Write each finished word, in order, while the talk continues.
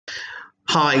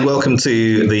Hi, welcome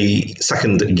to the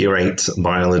second Year 8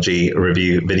 biology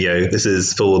review video. This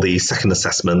is for the second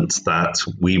assessment that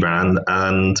we ran,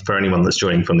 and for anyone that's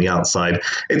joining from the outside,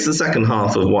 it's the second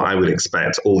half of what I would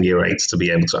expect all Year 8s to be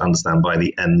able to understand by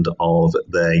the end of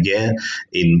their year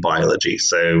in biology.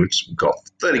 So we've got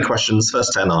 30 questions.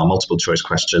 First 10 are multiple choice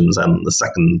questions, and the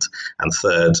second and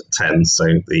third 10, so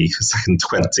the second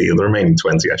 20, or the remaining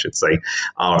 20, I should say,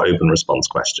 are open response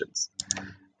questions.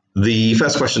 The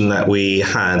first question that we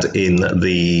had in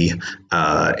the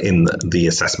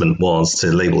assessment was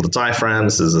to label the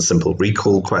diaphragms. This is a simple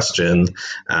recall question.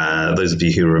 Those of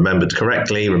you who remembered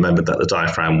correctly remembered that the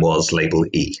diaphragm was labeled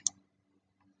E.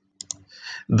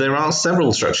 There are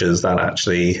several structures that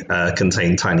actually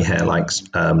contain tiny hair-like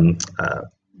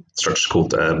structures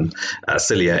called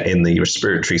cilia in the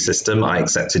respiratory system. I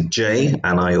accepted J,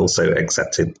 and I also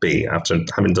accepted B. After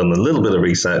having done a little bit of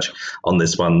research on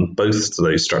this one, both of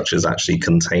those structures actually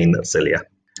contain cilia.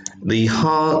 The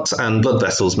heart and blood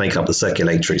vessels make up the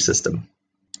circulatory system.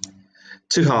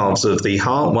 Two halves of the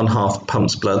heart, one half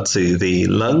pumps blood to the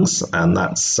lungs, and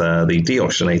that's the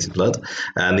deoxygenated blood,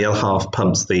 and the other half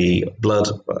pumps the blood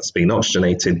that's been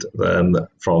oxygenated and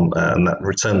that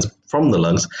returns from the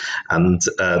lungs, and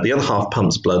the other half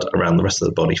pumps blood around the rest of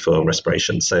the body for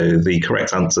respiration. So the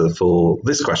correct answer for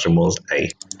this question was A.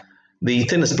 The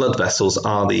thinnest blood vessels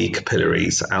are the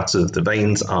capillaries. Out of the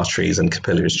veins, arteries, and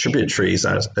capillaries, tributaries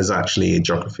is actually a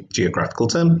geographical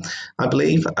term, I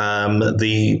believe.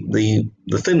 The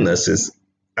thinness is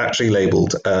actually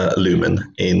labelled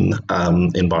lumen in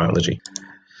biology.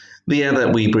 The air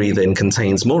that we breathe in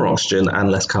contains more oxygen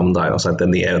and less carbon dioxide than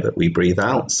the air that we breathe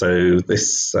out. So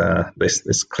this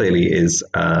clearly is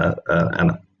a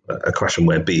question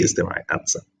where B is the right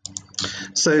answer.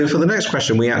 So for the next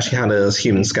question, we actually had a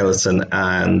human skeleton,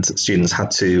 and students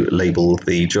had to label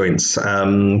the joints.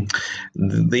 The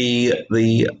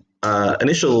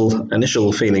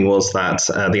initial feeling was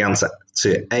that the answer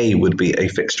to A would be a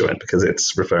fixed joint because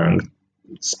it's referring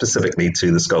specifically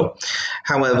to the skull.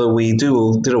 However, we did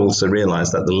also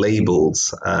realize that the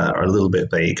labels are a little bit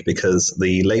vague because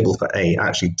the label for A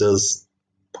actually does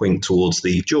point towards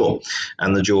the jaw,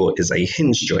 and the jaw is a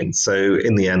hinge joint. So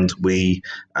in the end, we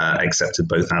accepted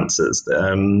both answers.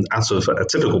 Out of a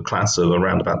typical class of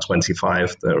around about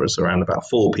 25, there was around about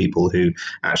 4 people who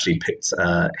actually picked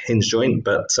hinge joint,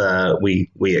 but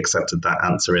we accepted that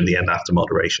answer in the end after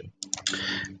moderation.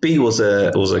 B was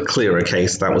a clearer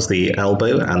case. That was the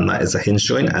elbow, and that is a hinge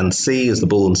joint, and C is the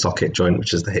ball and socket joint,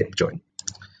 which is the hip joint.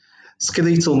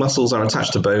 Skeletal muscles are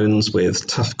attached to bones with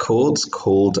tough cords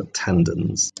called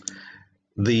tendons.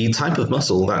 The type of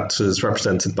muscle that is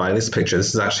represented by this picture,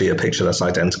 this is actually a picture that's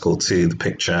identical to the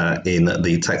picture in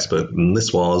the textbook, and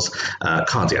this was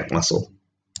cardiac muscle.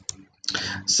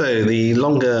 So the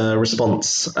longer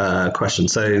response question.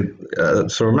 So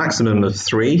for a maximum of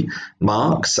 3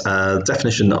 marks,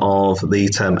 definition of the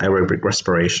term aerobic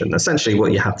respiration. Essentially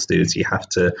what you have to do is you have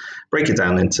to break it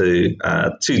down into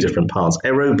 2 different parts.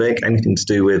 Aerobic, anything to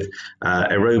do with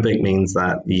aerobic means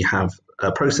that you have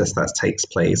a process that takes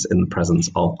place in the presence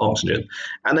of oxygen.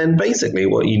 And then basically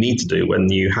what you need to do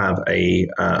when you have a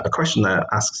question that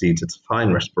asks you to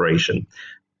define respiration,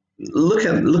 look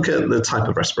at the type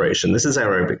of respiration. This is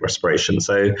aerobic respiration.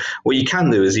 So what you can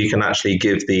do is you can actually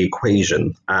give the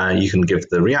equation. You can give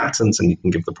the reactants and you can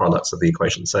give the products of the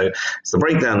equation. So it's the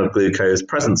breakdown of glucose,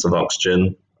 presence of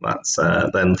oxygen, that's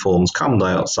then forms carbon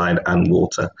dioxide and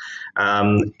water.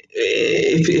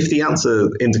 If the answer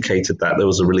indicated that there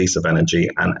was a release of energy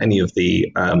and any of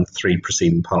the 3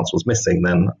 preceding parts was missing,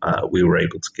 then we were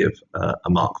able to give a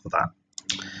mark for that.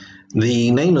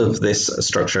 The name of this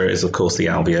structure is, of course, the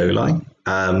alveoli,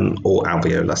 or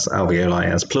alveolus. Alveoli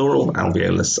as plural,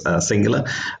 alveolus singular.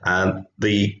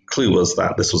 The clue was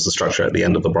that this was the structure at the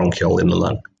end of the bronchiole in the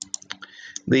lung.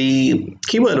 The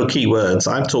keyword or keywords,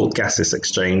 I've taught gaseous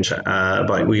exchange,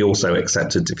 but we also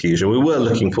accepted diffusion. We were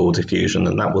looking for diffusion,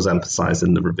 and that was emphasized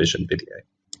in the revision video.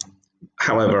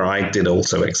 However, I did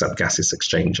also accept gaseous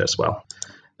exchange as well.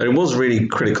 It was really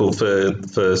critical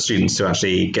for students to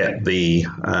actually get the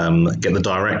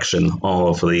direction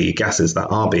of the gases that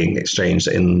are being exchanged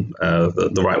in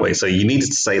the right way. So you needed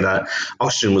to say that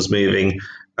oxygen was moving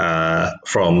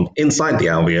from inside the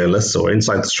alveolus or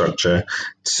inside the structure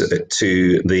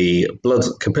to the blood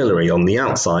capillary on the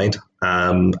outside,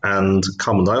 and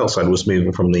carbon dioxide was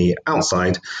moving from the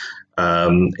outside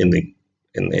in the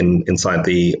inside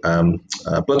the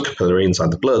blood capillary,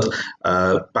 inside the blood,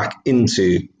 back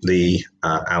into the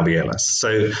alveolus.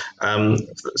 So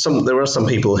there were some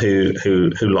people who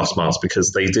lost marks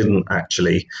because they didn't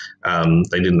actually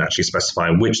specify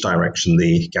which direction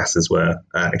the gases were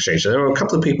exchanged. There were a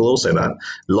couple of people also that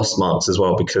lost marks as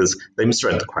well because they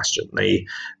misread the question.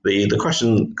 The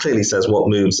question clearly says what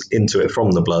moves into it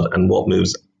from the blood and what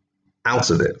moves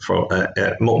out of it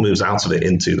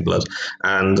into the blood,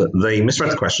 and they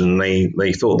misread the question.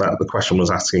 They thought that the question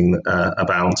was asking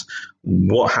about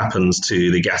what happens to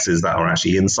the gases that are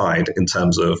actually inside in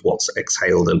terms of what's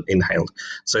exhaled and inhaled.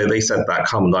 So they said that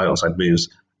carbon dioxide moves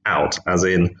out, as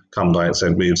in carbon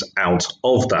dioxide moves out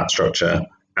of that structure,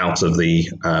 out of the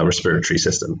respiratory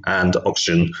system, and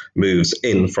oxygen moves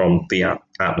in from the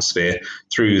atmosphere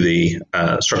through the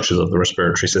structures of the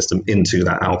respiratory system into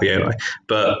that alveoli.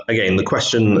 But again, the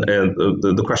question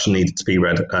needed to be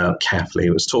read carefully.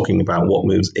 It was talking about what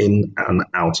moves in and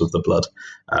out of the blood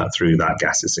through that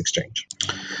gaseous exchange.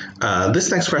 This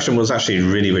next question was actually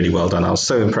really, really well done. I was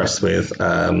so impressed with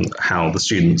how the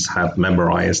students had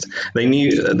memorized. They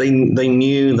knew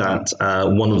that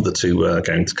one of the two were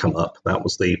going to come up. That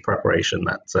was the preparation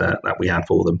that we had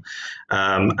for them.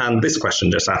 And this question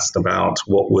just asked about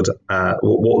what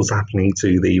was happening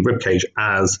to the ribcage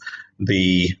as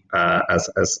a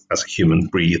human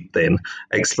breathed in.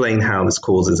 Explain how this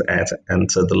causes air to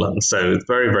enter the lungs. So it's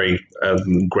very, very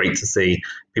great to see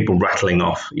people rattling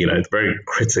off, very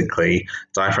critically.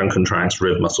 Diaphragm contracts,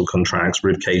 rib muscle contracts,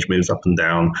 rib cage moves up and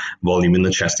down, volume in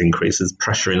the chest increases,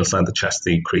 pressure inside the chest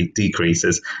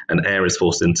decreases, and air is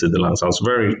forced into the lungs. I was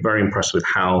very, very impressed with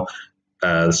how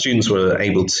students were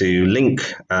able to link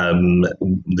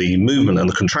the movement and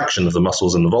the contraction of the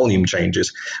muscles and the volume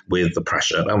changes with the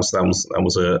pressure. That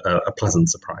was a pleasant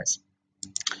surprise.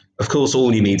 Of course,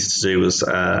 all you needed to do was,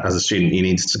 as a student, you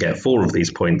needed to get 4 of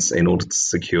these points in order to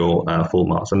secure full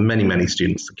marks, and many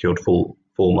students secured full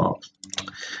marks.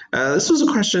 This was a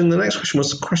question. The next question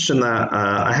was a question that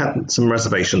I had some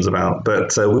reservations about,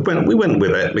 but we went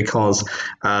with it because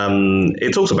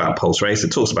it talks about pulse rates,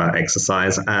 it talks about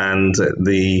exercise, and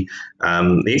the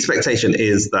expectation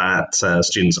is that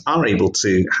students are able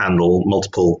to handle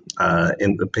multiple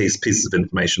pieces of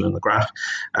information in the graph.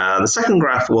 The second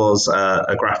graph was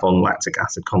a graph on lactic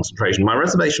acid concentration. My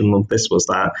reservation with this was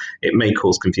that it may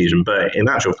cause confusion, but in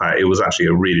actual fact, it was actually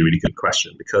a really, really good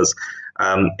question because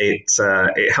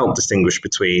it helped distinguish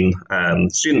between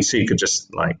students who could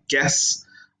just guess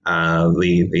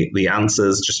the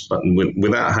answers just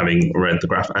without having read the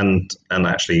graph and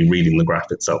actually reading the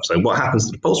graph itself. So what happens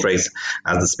to the pulse rate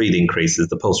as the speed increases?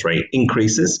 The pulse rate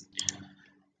increases,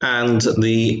 and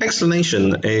the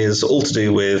explanation is all to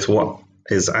do with what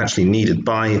is actually needed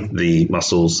by the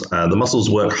muscles. The muscles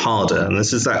work harder, and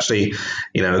this is actually,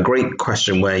 a great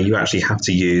question where you actually have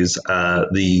to use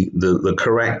the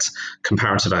correct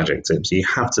comparative adjectives. You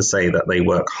have to say that they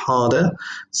work harder,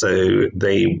 so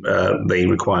they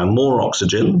require more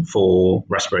oxygen for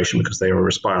respiration because they are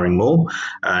respiring more.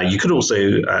 You could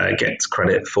also get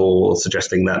credit for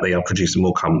suggesting that they are producing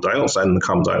more carbon dioxide, and the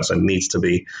carbon dioxide needs to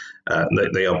be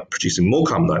they are producing more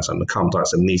carbon dioxide, and the carbon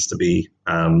dioxide needs to be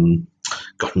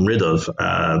gotten rid of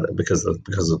because of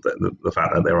the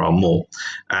fact that there are more.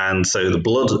 And so the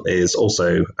blood is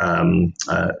also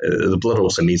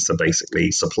needs to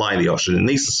basically supply the oxygen. It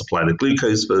needs to supply the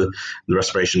glucose for the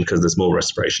respiration because there's more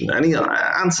respiration. Any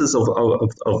answers of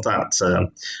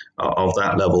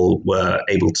that level were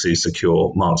able to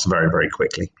secure marks very, very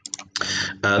quickly.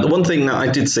 The one thing that I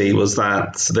did see was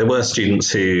that there were students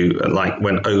who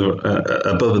went over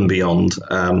above and beyond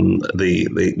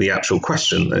the actual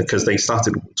question, because they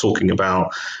started talking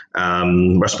about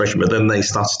respiration, but then they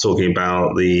started talking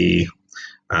about the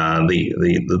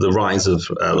rise of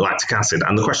lactic acid,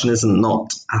 and the question isn't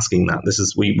not asking that. This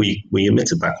is we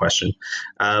omitted that question.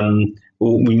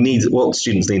 What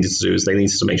students needed to do is they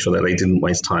needed to make sure that they didn't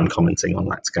waste time commenting on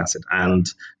lactic acid. And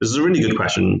this is a really good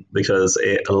question because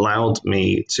it allowed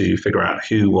me to figure out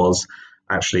who was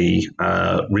actually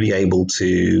really able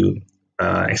to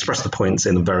express the points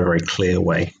in a very, very clear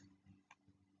way.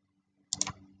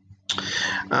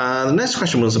 The next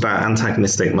question was about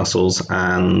antagonistic muscles,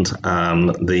 and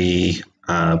the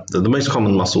most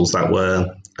common muscles that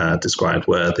were described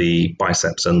were the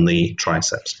biceps and the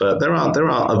triceps, but there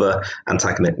are other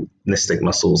antagonistic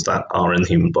muscles that are in the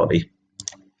human body.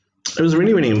 It was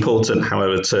really, really important,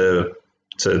 however, to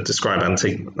describe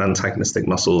antagonistic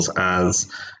muscles as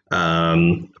a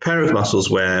pair of muscles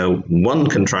where one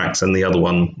contracts and the other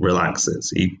one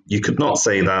relaxes. You could not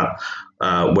say that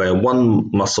where one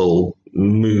muscle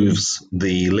moves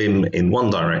the limb in one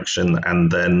direction,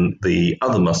 and then the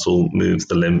other muscle moves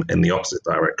the limb in the opposite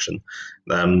direction.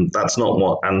 That's not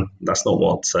what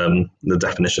the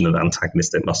definition of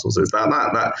antagonistic muscles is.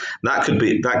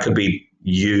 That could be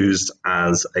used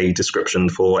as a description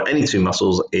for any two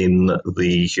muscles in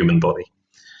the human body.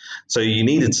 So you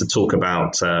needed to talk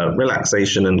about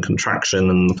relaxation and contraction,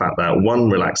 and the fact that one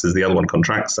relaxes, the other one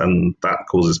contracts, and that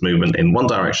causes movement in one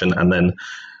direction, and then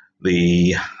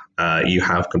you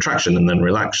have contraction and then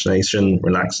relaxation.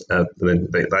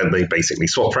 They basically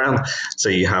swap around. So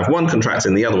you have one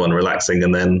contracting, the other one relaxing,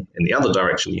 and then in the other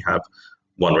direction you have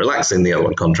one relaxing, the other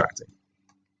one contracting.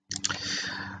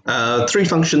 Three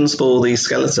functions for the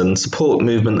skeleton: support,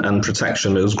 movement, and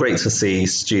protection. It was great to see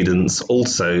students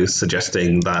also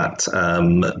suggesting that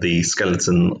the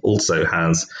skeleton also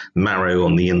has marrow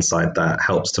on the inside that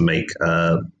helps to make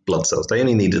blood cells. They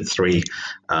only needed three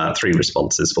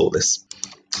responses for this.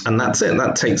 And that's it.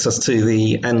 That takes us to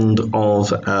the end of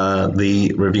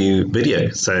the review video.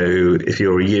 So if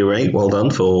you're a Year 8, well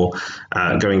done for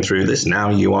going through this. Now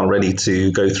you are ready to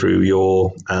go through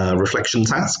your reflection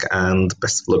task, and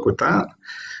best of luck with that.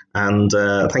 And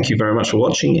thank you very much for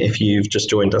watching if you've just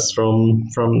joined us from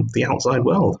the outside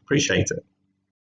world. Appreciate it.